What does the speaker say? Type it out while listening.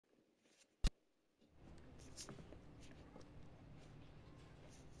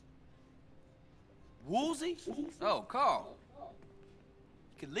Woolsey? Oh, Carl. You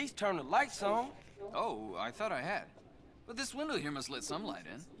could at least turn the lights on. Oh, I thought I had. But this window here must let some light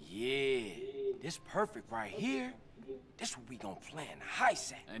in. Yeah, this perfect right here. This what we gonna plan the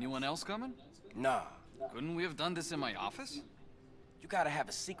heist at. Anyone else coming? Nah. Couldn't we have done this in my office? You gotta have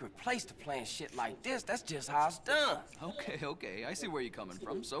a secret place to plan shit like this. That's just how it's done. Okay. I see where you're coming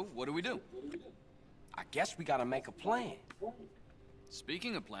from. So, what do we do? I guess we gotta make a plan.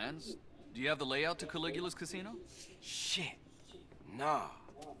 Speaking of plans, do you have the layout to Caligula's casino? Shit. Nah.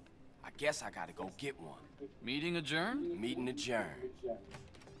 I guess I gotta go get one. Meeting adjourned? Meeting adjourned.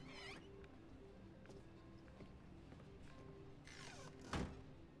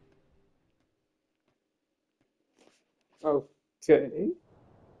 Okay.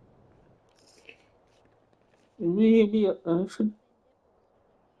 Maybe I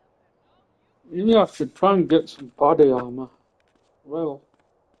should try and get some body armor. Well.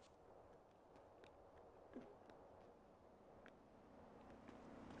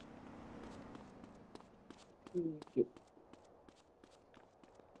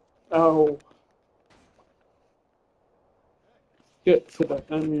 Oh. Get to the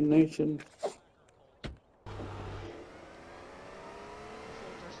ammunition.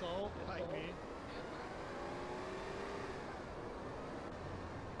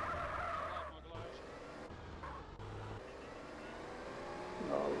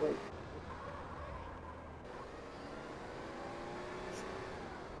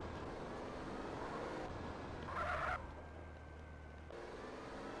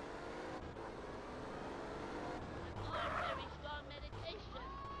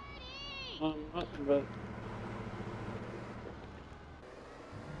 But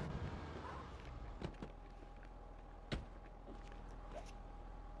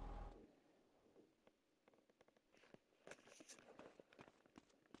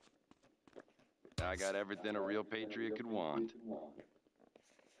I got everything a real patriot could want.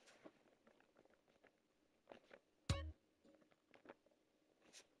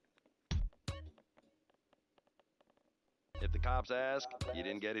 If the cops ask, you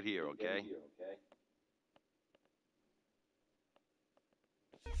didn't get it here, okay?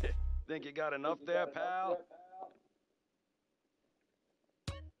 Think you got enough there, pal?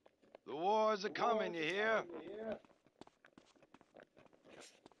 The wars are coming, you hear?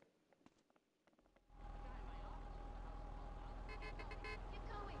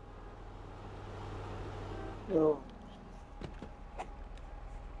 oh.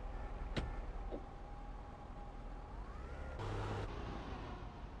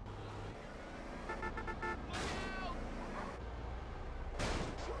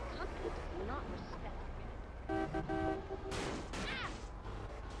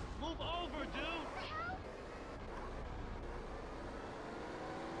 Move over, dude!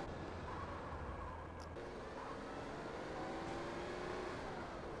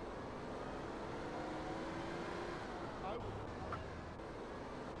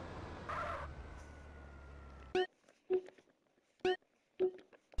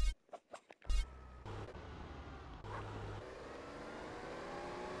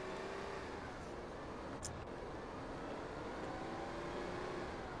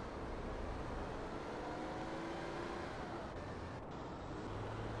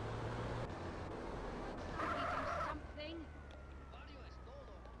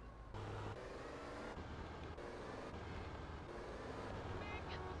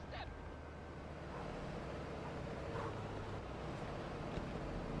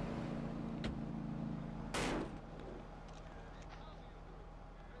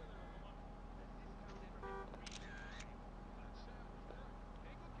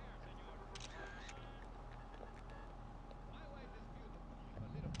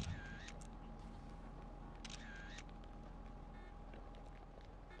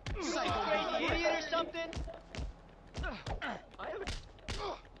 Idiot or something? I haven't.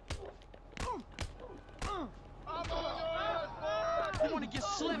 You want to get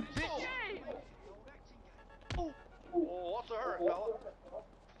slim, bitch? Oh, what's the hurt, fella?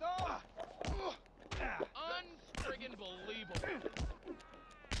 Stop! Unfriggin' believable.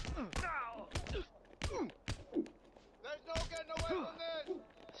 There's no getting away from this.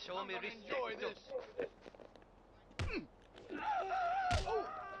 Show me respect. Enjoy this.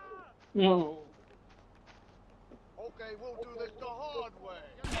 No. Okay, we'll do this the hard way.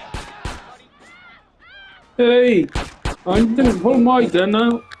 Hey, I didn't pull my gun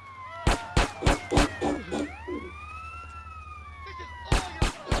out.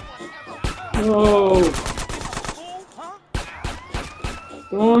 Oh.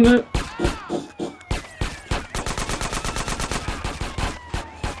 Darn it.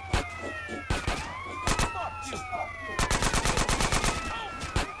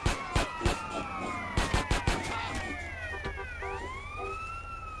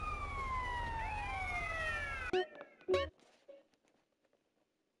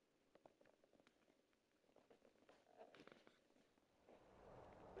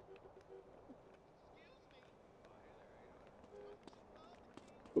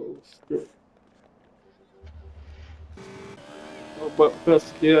 Oh, shit. Oh, but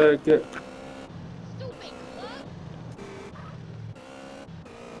best gear I get. Stupid club!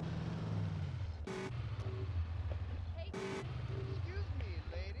 Hey, Excuse me,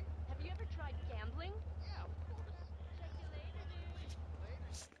 lady. have you ever tried gambling? Yeah, of course. Check you later,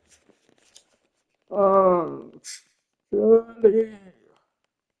 dude. Oh, Shirley.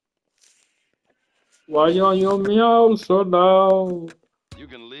 Why you on your meow so loud? You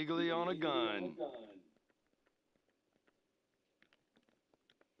can legally own a gun.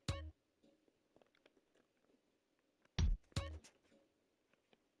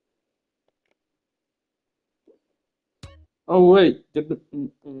 Oh, wait.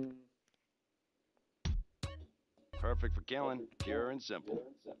 Perfect for killing. Pure and simple.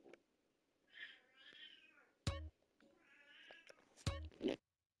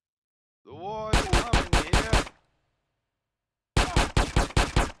 The war's coming here.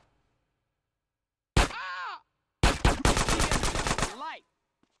 Light.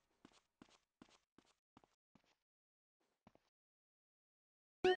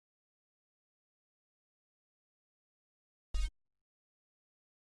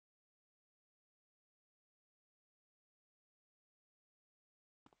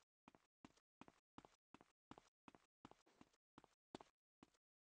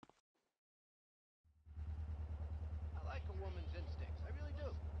 I like a woman's instincts. I really do.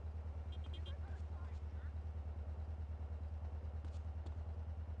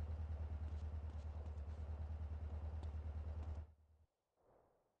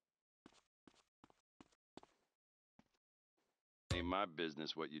 Ain't my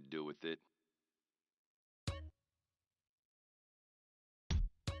business what you do with it.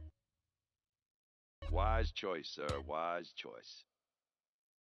 Wise choice, sir. Wise choice.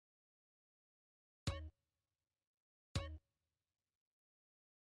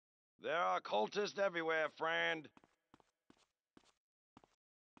 There are cultists everywhere, friend.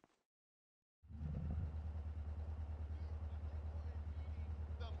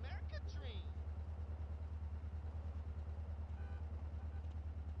 The American dream.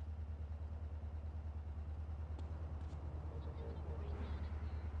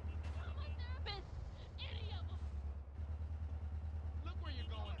 Look where you're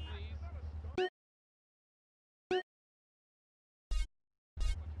going, please.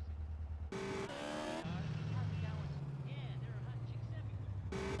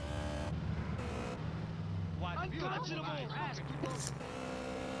 Unconscionable rascal.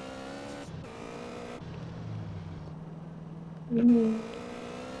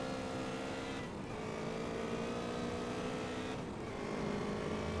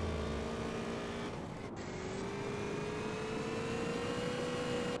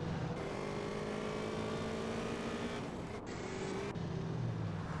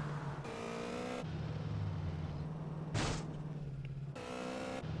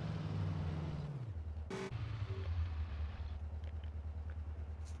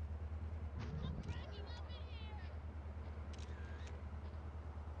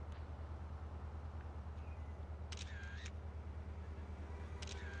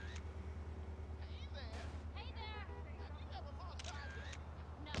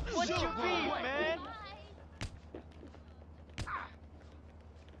 What's your beef, man?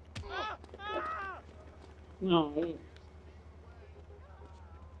 No.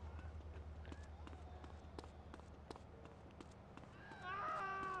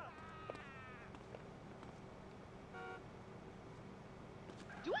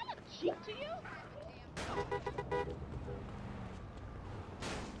 Do I look cheap to you?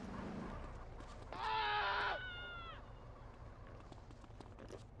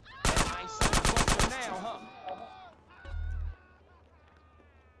 I ain't saying fuck for now, huh?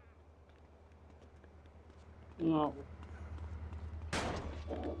 No.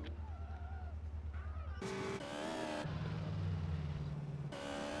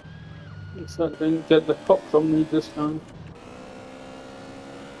 Looks like they didn't get the cops on me this time.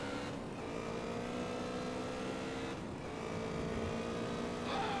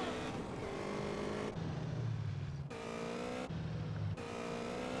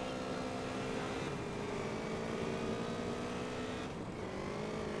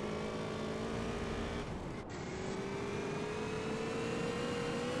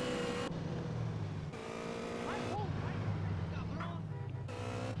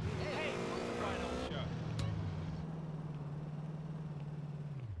 Hey, move it right on, Chuck.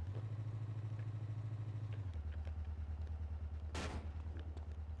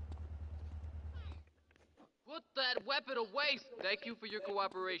 Put that weapon away! Thank you for your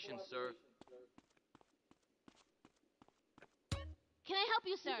cooperation, sir. Can I help help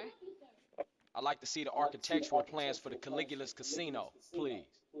you, sir? I'd like to see the architectural plans for the Caligula's casino, please.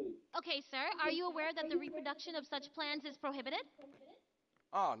 Okay, sir. Are you aware that the reproduction of such plans is prohibited?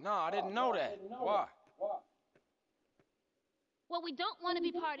 Oh, no, I didn't know that. Why? Well, we don't want to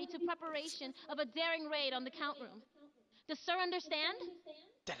be party to preparation of a daring raid on the count room. Does sir understand?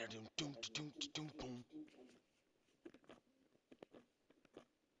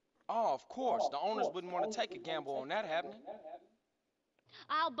 Oh, of course. The owners wouldn't want to take a gamble on that happening.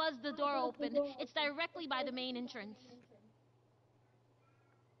 I'll buzz the door open. It's directly by the main entrance.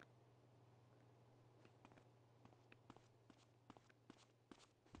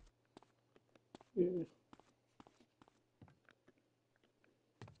 Yeah.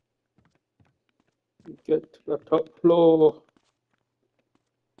 Get to the top floor.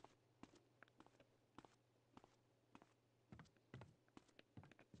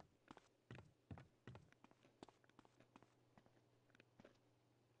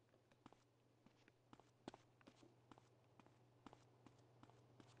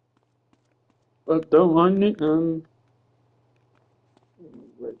 But don't mind it,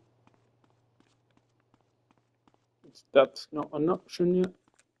 wait. That's not an option yet.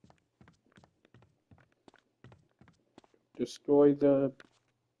 Destroy the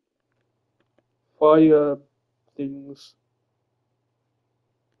fire things.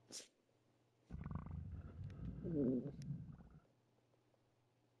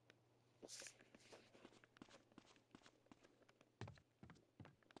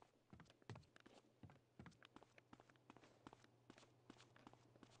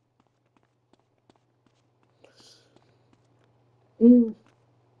 Mm.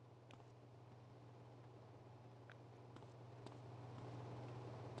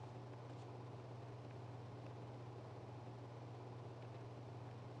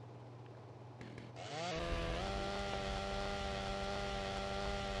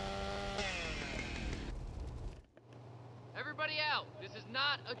 Everybody out! This is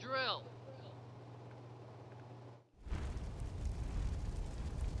not a drill!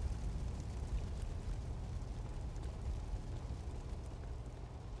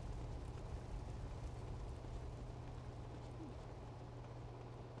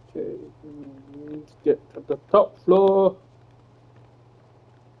 Okay, let's get to the top floor.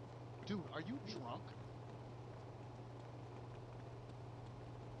 Dude, are you drunk?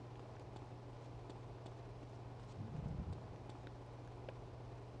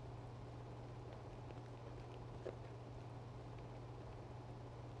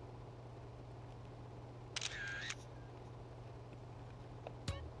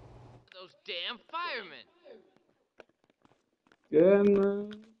 Those damn firemen!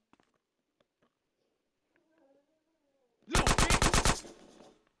 Again.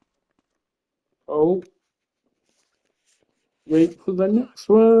 Oh. Wait for the next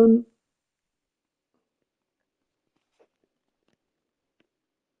one.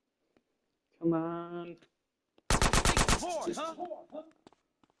 Come on. Boy, huh?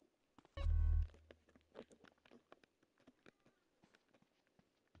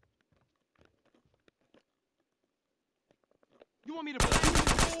 You want me to blame you,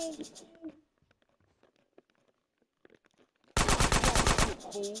 fool?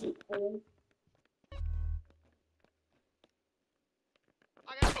 Fool.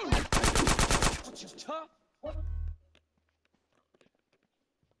 I got What, you tough?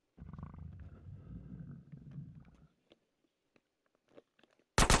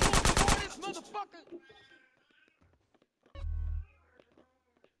 This motherfucker!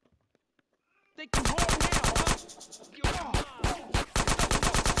 Think you hard now, huh?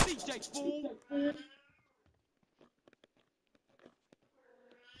 DJ, fool!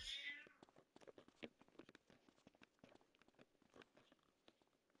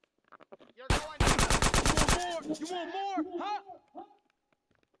 You're going. You want more? Huh?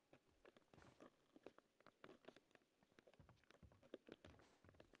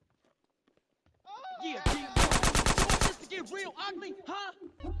 Yeah, G. You want this to get real ugly, huh?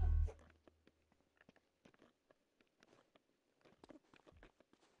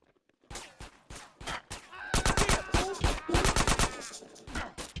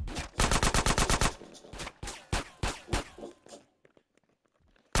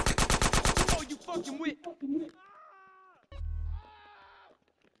 Who are you fucking with?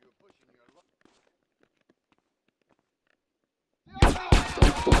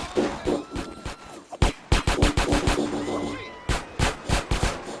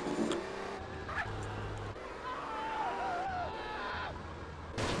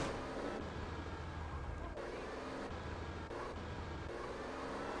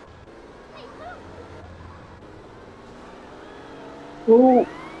 Oh,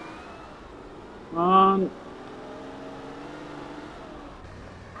 man.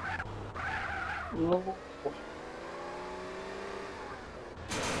 No.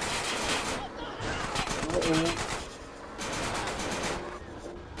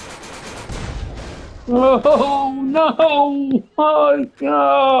 Oh no! My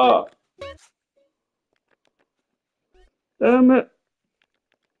God! Damn it!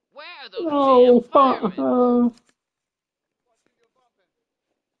 Where are those No! damn firemen?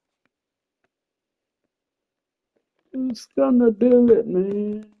 Who's gonna do it,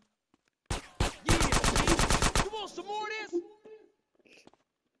 man? Yeah, bitch. You want some more of this?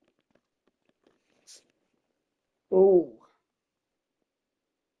 Oh.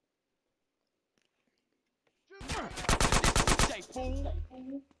 This fool.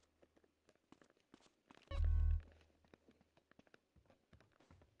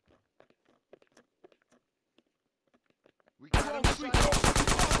 We got him shot.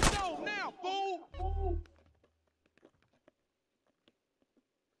 Oh, no, now, fool.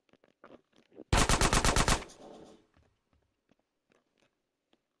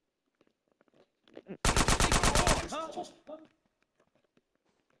 Huh?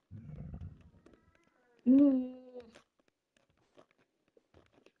 Mm.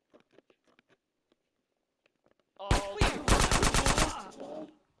 Oh, you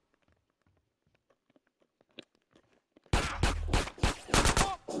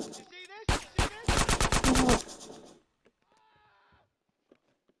see this? You see this?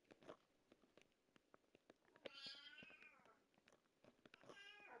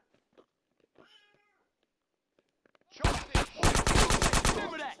 Chop this shit.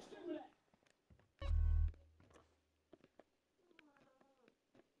 Remember that.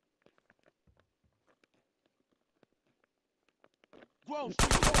 Grove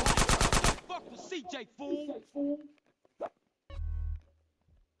Street, fuck with CJ, fool. Fool.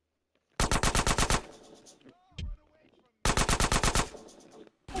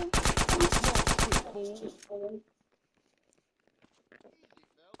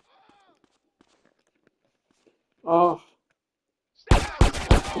 Oh. Stay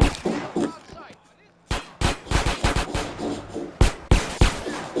outside.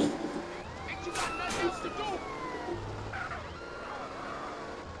 Ain't you got nothing else to do?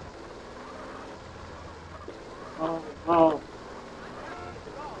 Oh no.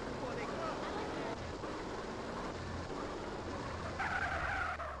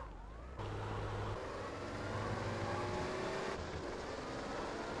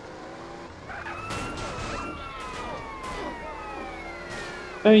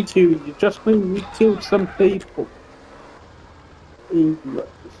 Thank you. You just made me kill some people. Idiots.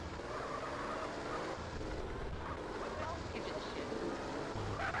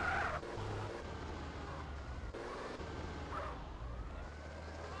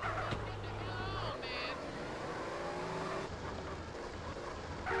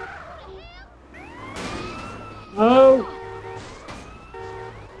 No.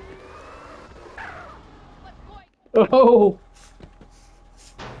 Oh.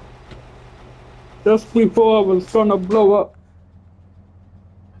 Just before I was gonna blow up.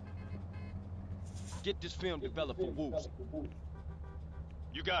 Get this film developed for Woozy.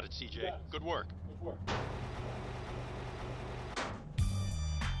 You got it, CJ. Good work.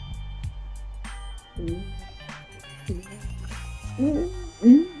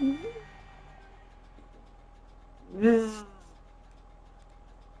 Yeah.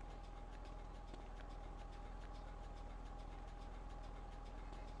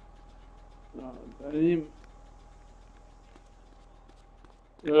 Oh, damn.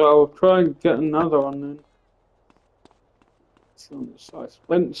 Yeah, I'll try and get another one then. So I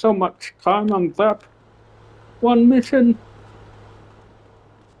spent so much time on that one mission.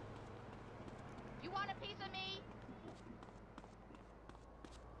 You want a piece of me?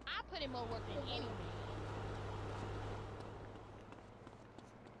 I put in more work than any man.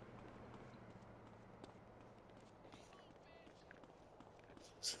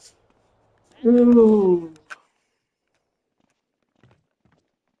 Ooh.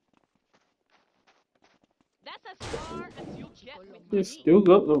 That's as far as you get with You me. still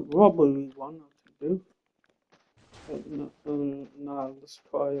got the robbery one to do. But no, let's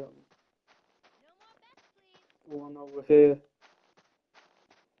try No more bets, please. one over here.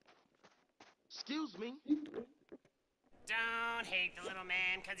 Excuse me. Don't hate the little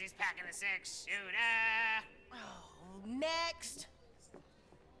man because he's packing a six-shooter. Oh, next.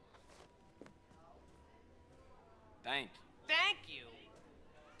 Thank you. Thank you.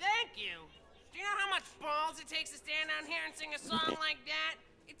 Thank you. Do you know how much balls it takes to stand down here and sing a song like that?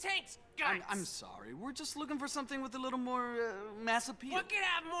 It Tank's guts. I'm sorry. We're just looking for something with a little more mass appeal. What could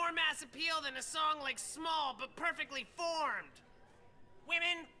have more mass appeal than a song like Small but perfectly formed?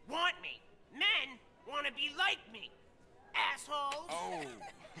 Women want me. Men want to be like me. Assholes. Oh.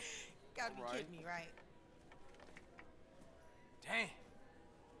 Gotta be Right. kidding me, right? Damn.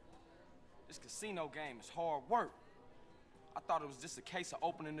 This casino game is hard work. I thought it was just a case of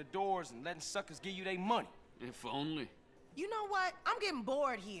opening the doors and letting suckers give you their money. If only. You know what? I'm getting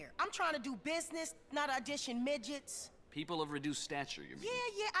bored here. I'm trying to do business, not audition midgets. People of reduced stature, you mean?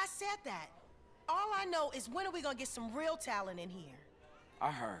 Yeah, I said that. All I know is when are we gonna get some real talent in here? I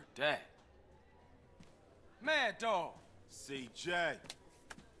heard that. Mad Dog. CJ.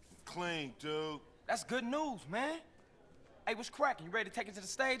 Clean, dude. That's good news, man. Hey, what's cracking? You ready to take it to the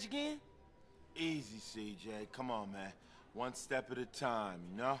stage again? Easy, CJ. Come on, man. One step at a time,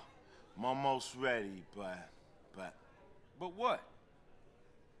 you know? I'm almost ready, but... But what?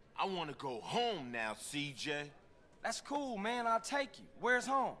 I want to go home now, CJ. That's cool, man. I'll take you. Where's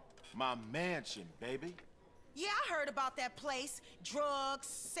home? My mansion, baby. Yeah, I heard about that place. Drugs,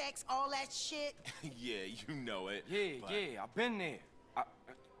 sex, all that shit. Yeah, you know it. Yeah, but- yeah. I've been there.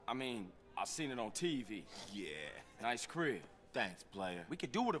 I mean, I've seen it on TV. Yeah. Nice crib. Thanks, player. We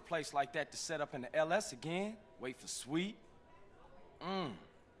could do with a place like that to set up in the LS again. Wait for Sweet.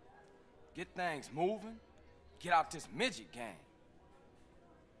 Get things moving. Get out this midget game.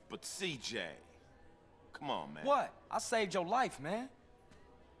 But CJ, come on, man. What? I saved your life, man.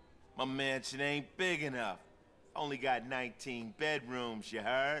 My mansion ain't big enough. Only got 19 bedrooms, you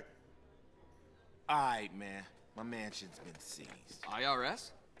heard? All right, man. My mansion's been seized.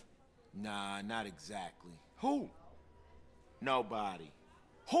 IRS? Nah, not exactly. Who? Nobody.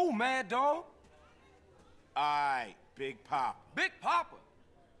 Who, Mad Dog? All right, Big Papa. Big Papa?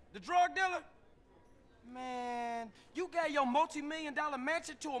 The drug dealer? Man, you gave your multi-million-dollar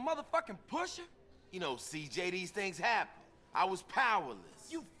mansion to a motherfucking pusher? You know, CJ, these things happen. I was powerless.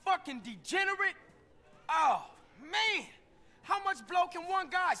 You fucking degenerate? Oh, man! How much blow can one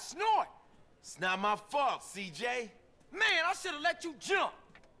guy snort? It's not my fault, CJ. Man, I should have let you jump.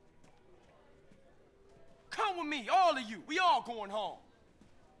 Come with me, all of you. We all going home.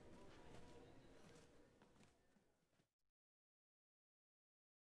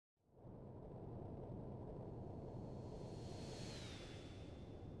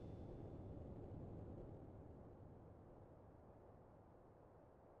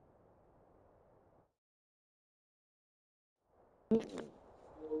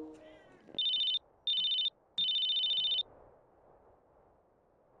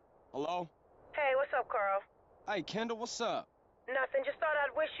 Hello? Hey, what's up, Carl? Hey, Kendall, what's up? Nothing, just thought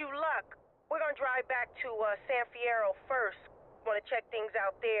I'd wish you luck. We're gonna drive back to San Fierro first. Wanna check things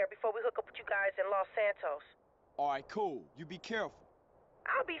out there before we hook up with you guys in Los Santos. All right, cool. You be careful.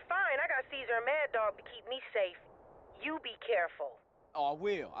 I'll be fine. I got Caesar and Mad Dog to keep me safe. You be careful. Oh, I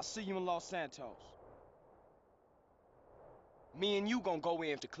will. I'll see you in Los Santos. Me and you gonna go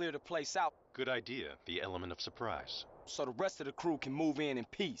in to clear the place out Good idea, the element of surprise. so the rest of the crew can move in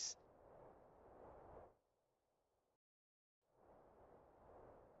peace.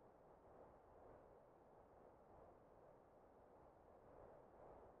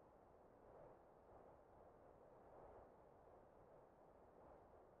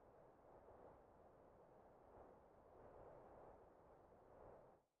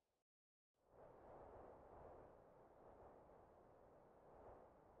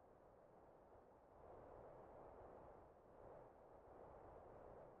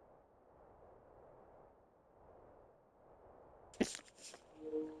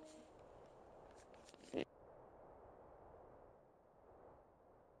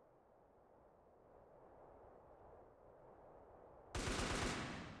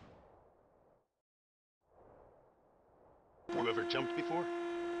 You ever jumped before?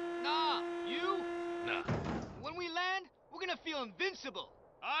 Nah, you? Nah. When we land, we're gonna feel invincible.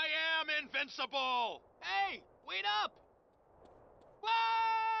 I am invincible! Hey, wait up! Wah!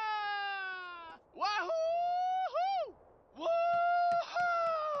 Wahoo!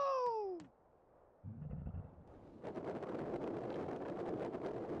 Woohoo!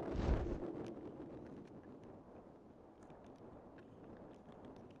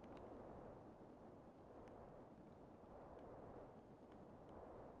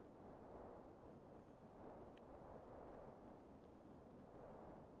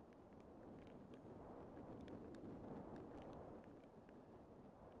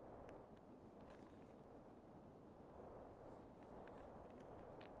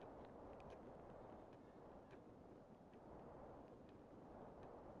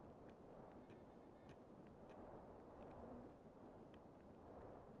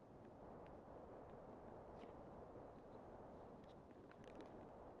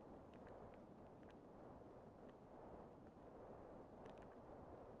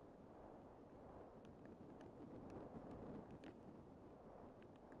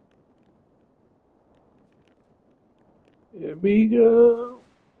 Here we go.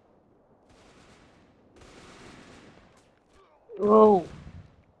 Oh.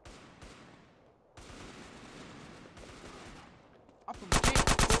 I'm from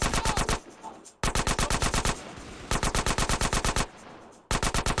Kansas.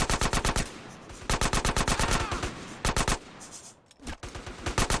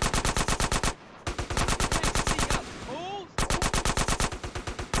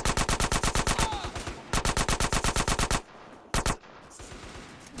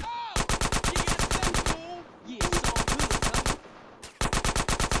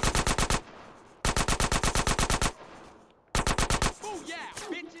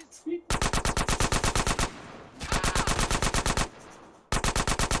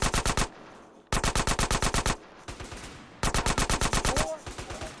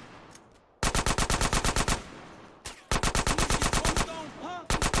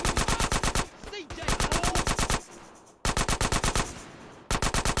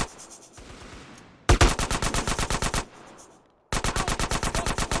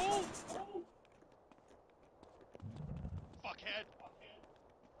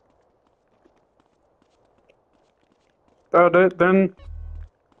 That it then?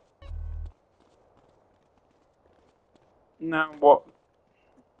 Now what?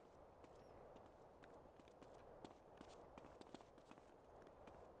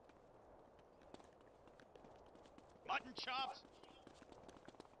 Mutton chops.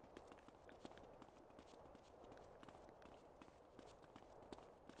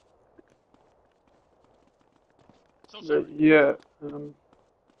 So sorry. Yeah.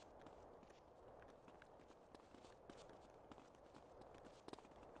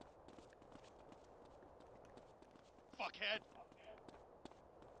 Fuckhead.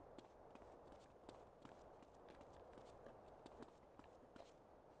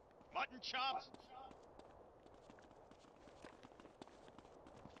 Mutton chops.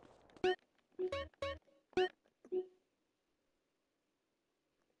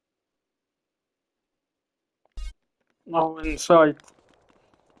 Oh, inside.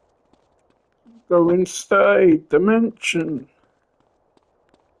 Go inside. Dimension.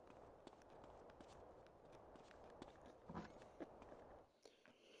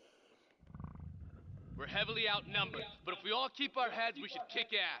 We're heavily outnumbered, but if we all keep our heads, we should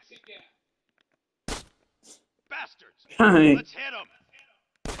kick ass. Bastards. Hey. Let's hit them.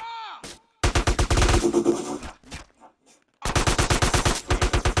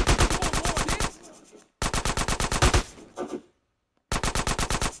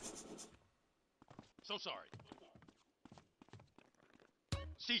 So sorry.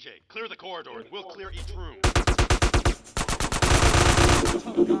 CJ, clear the corridor and we'll clear each room.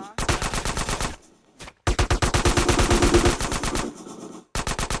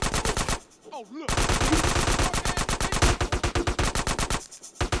 Oh, look.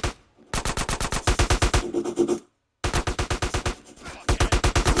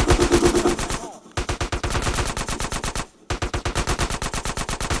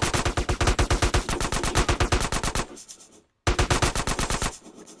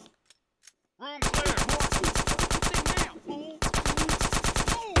 Room clear.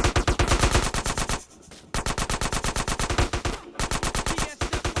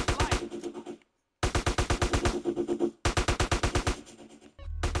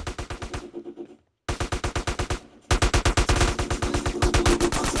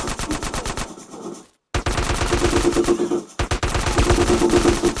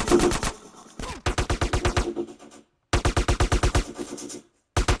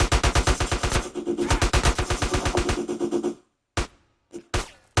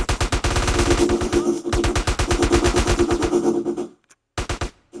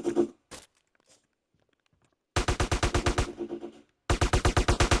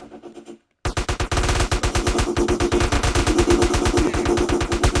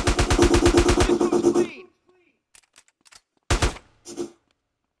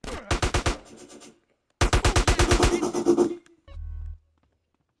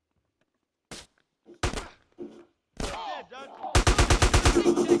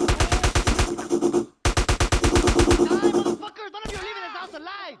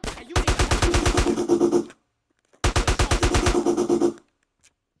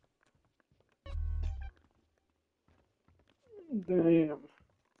 Damn.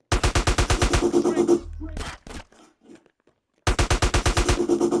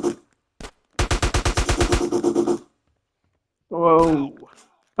 Whoa.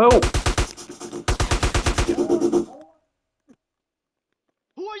 Oh.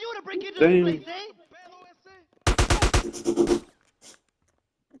 Who are you to break into Damn. this place, eh?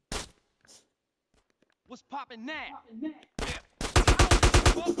 What's popping now.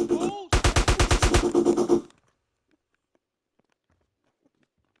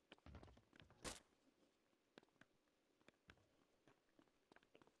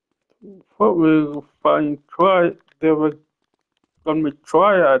 Thought we were finding there were gonna be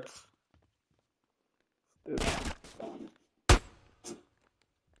triads.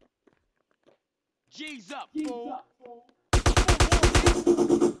 G's up, fool.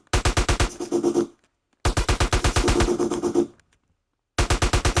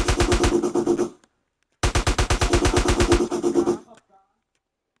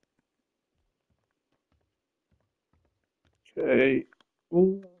 Okay.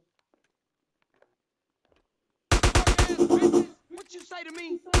 Ooh. What you say to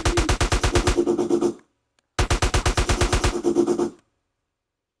me?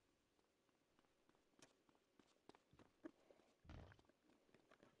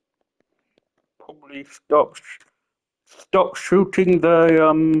 Probably stop shooting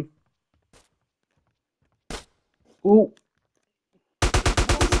the Ooh.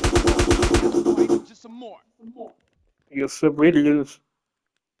 Just some more. Your civilians.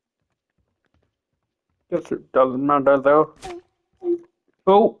 Guess it doesn't matter though.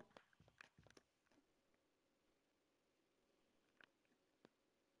 Oh.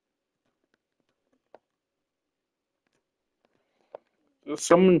 There's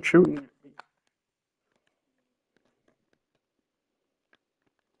someone shooting at me.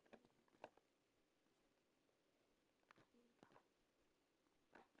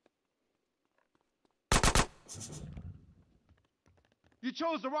 You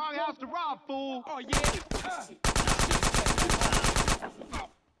chose the wrong house to rob, fool! Oh, yeah?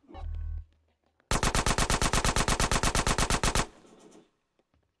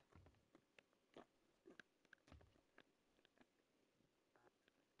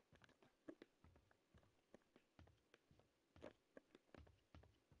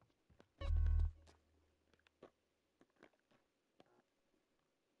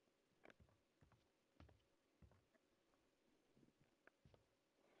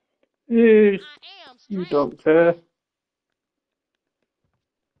 Yes, you don't care.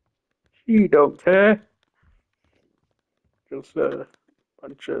 You don't care. Just a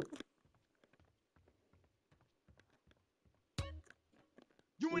bunch of.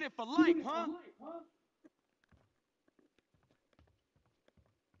 You in it for life, huh?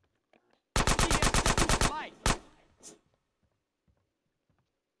 Life.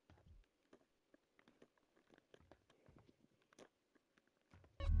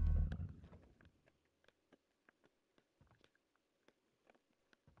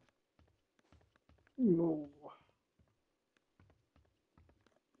 No.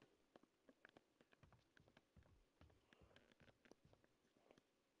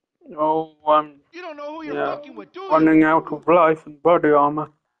 Oh, You don't know who you're fucking with, do you? running out of life and body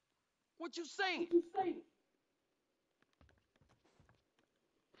armor. What you saying?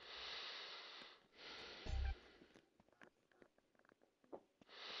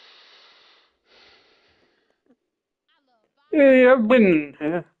 Yeah, I've been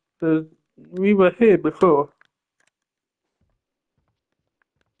here. We were here before.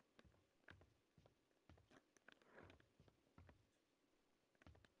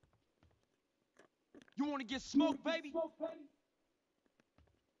 You want to get smoked, baby?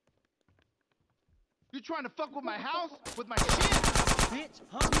 You trying to fuck with my house? With my shit? Bitch,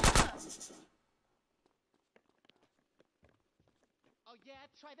 huh? Oh yeah,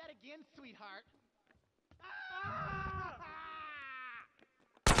 try that again, sweetheart.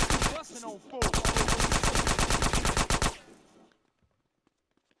 Busting on fools.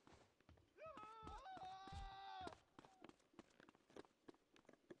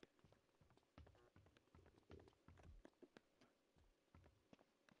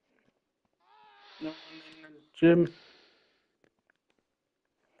 No one in the gym.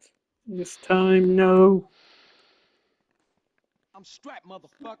 This time, no. I'm strapped,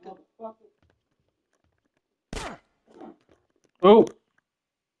 motherfucker. Oh.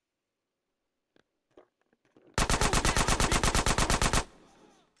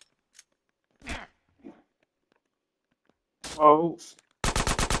 Oh.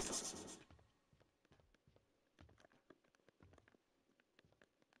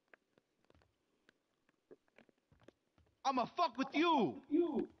 I'ma fuck with you.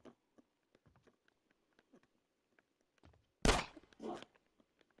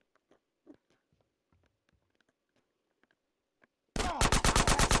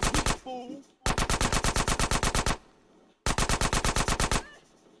 Fool.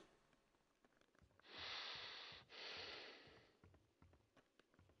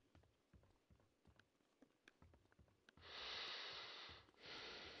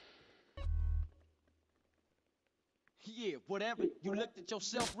 Yeah, whatever. You looked at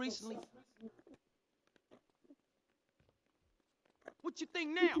yourself recently? What you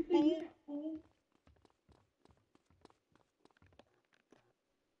think now, fool?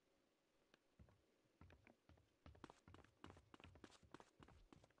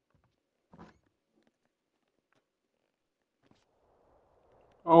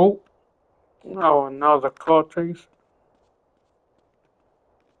 Oh. Oh, another car chase.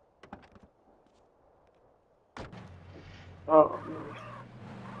 Oh.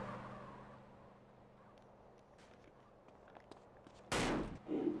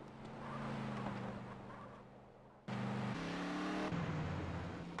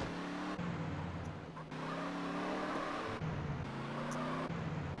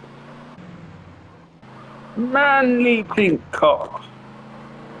 Manly pink car.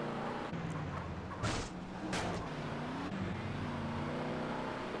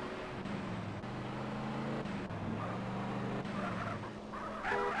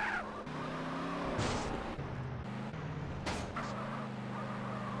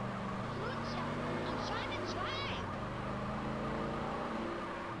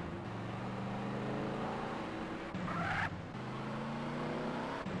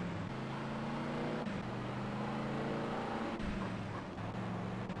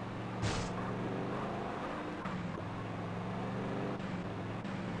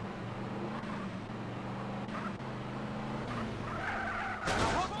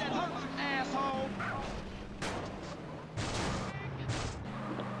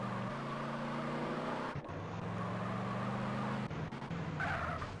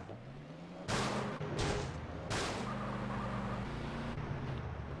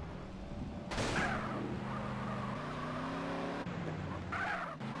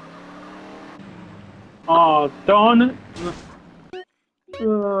 Oh, darn it.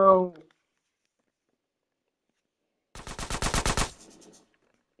 Oh.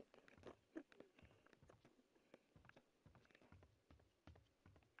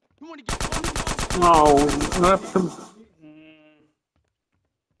 You want to get fucked? No, that's some...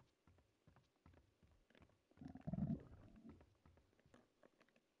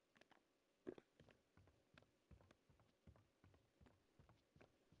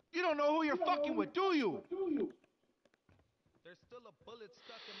 You don't know who you're fucking with, do you? There's still a bullet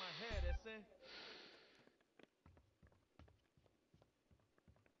stuck in my head, ese.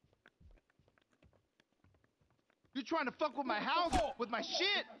 You trying to fuck with my house? With my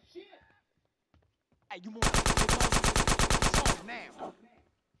shit? Hey, you want to get on now?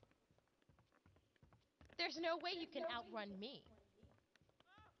 There's no way you can outrun me.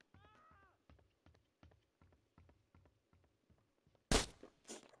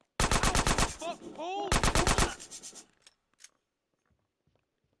 Fuck, fool!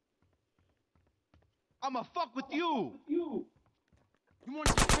 I'ma fuck with you. You want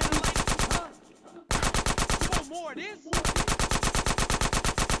to get rid of like, huh? You want more of this?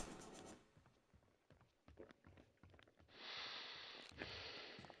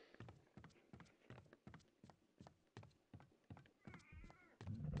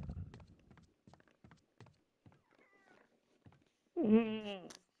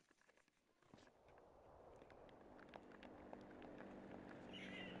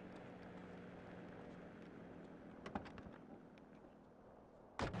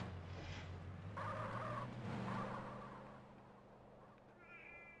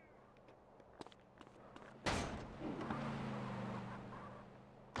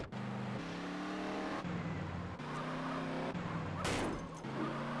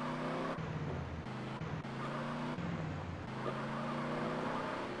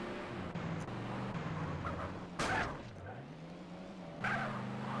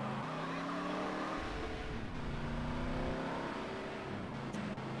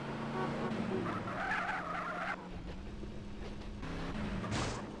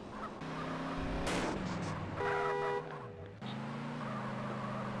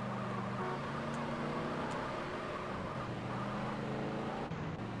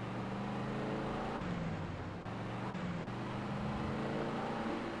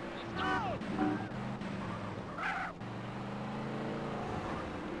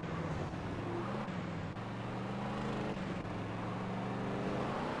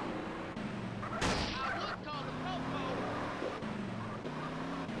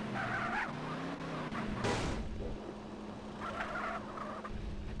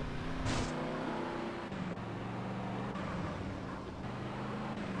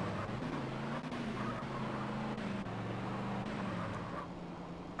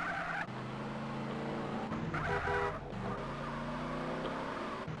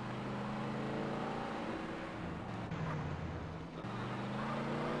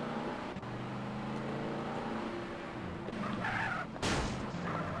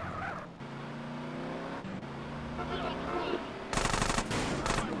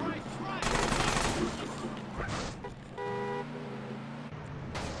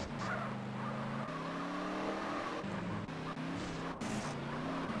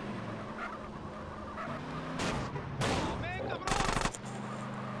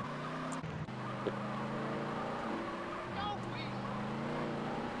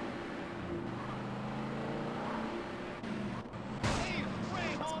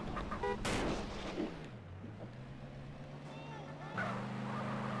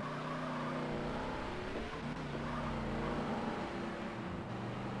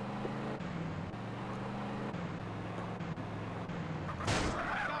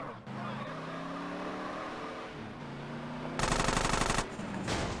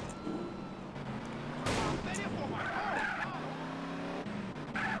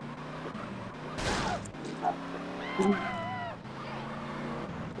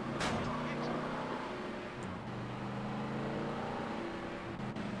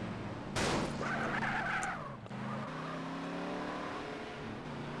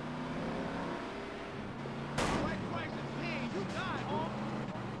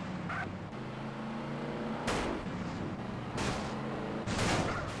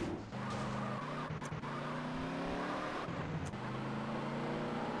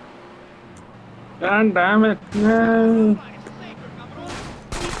 God damn it, no.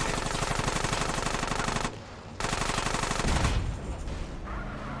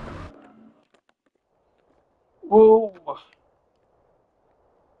 Whoa.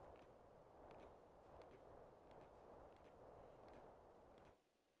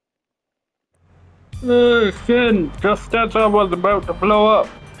 Shit, just as I was about to blow up.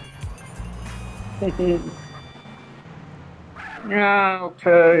 Yeah,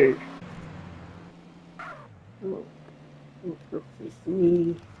 okay.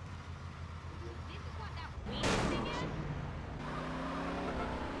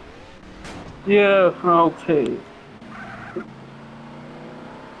 Yeah, okay.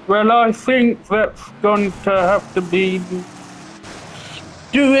 Well, I think that's going to have to be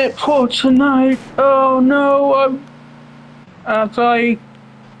do it for tonight. Oh no, as I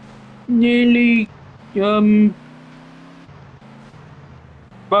nearly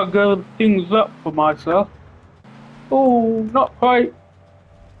buggered things up for myself. Oh, not quite.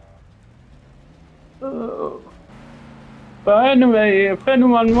 But anyway, if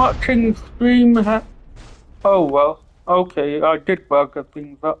anyone watching the stream oh well, okay, I did bugger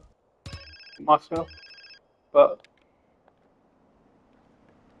things up for myself. But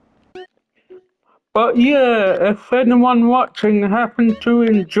yeah, if anyone watching happen to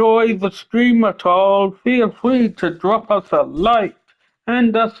enjoy the stream at all, feel free to drop us a like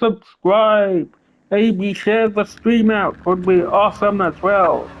and a subscribe. Maybe share the stream out would be awesome as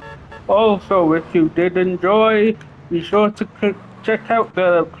well. Also, if you did enjoy, be sure to check out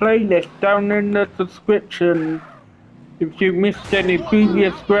the playlist down in the description. If you missed any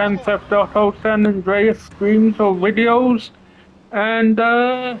previous Grand Theft Auto San Andreas streams or videos, and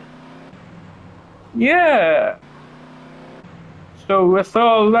yeah. So with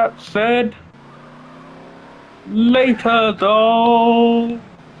all that said, later, doll.